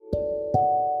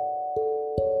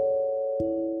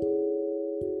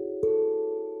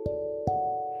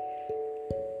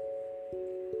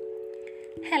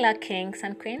Hello, kings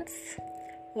and queens.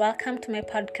 Welcome to my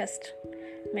podcast.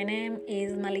 My name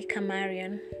is Malika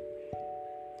Marion.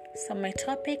 So, my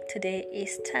topic today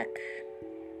is stuck.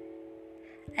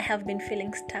 I have been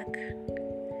feeling stuck,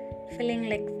 feeling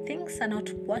like things are not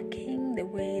working the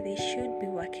way they should be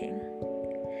working.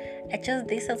 I chose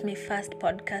this as my first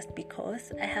podcast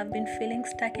because I have been feeling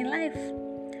stuck in life.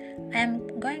 I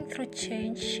am going through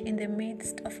change in the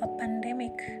midst of a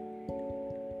pandemic.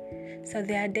 So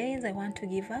there are days I want to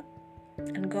give up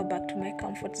and go back to my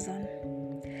comfort zone.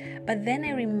 But then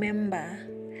I remember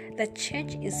that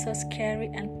change is so scary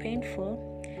and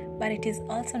painful, but it is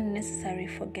also necessary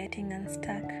for getting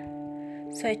unstuck.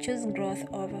 So I choose growth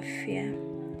over fear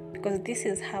because this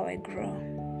is how I grow.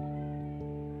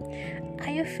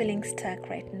 Are you feeling stuck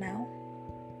right now?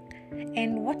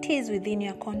 And what is within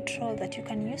your control that you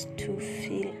can use to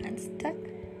feel unstuck?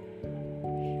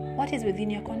 What is within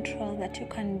your control that you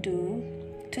can do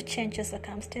to change your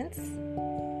circumstance?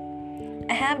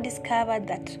 I have discovered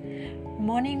that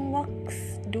morning walks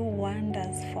do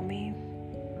wonders for me.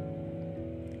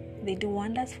 They do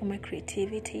wonders for my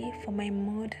creativity, for my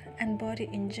mood and body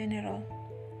in general.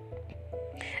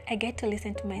 I get to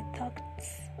listen to my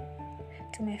thoughts,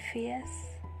 to my fears.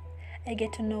 I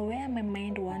get to know where my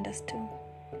mind wanders to.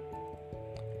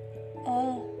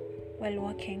 All while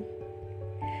walking.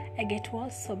 I get to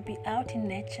also be out in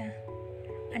nature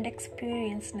and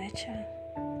experience nature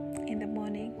in the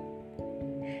morning.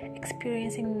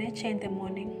 Experiencing nature in the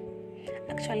morning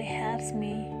actually helps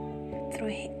me through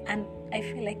and I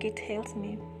feel like it helps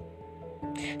me.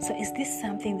 So is this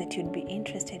something that you'd be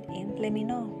interested in? Let me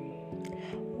know.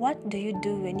 What do you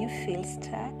do when you feel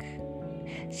stuck?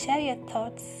 Share your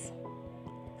thoughts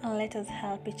and let us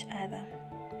help each other.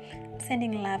 I'm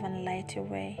sending love and light your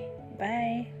way.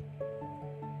 Bye.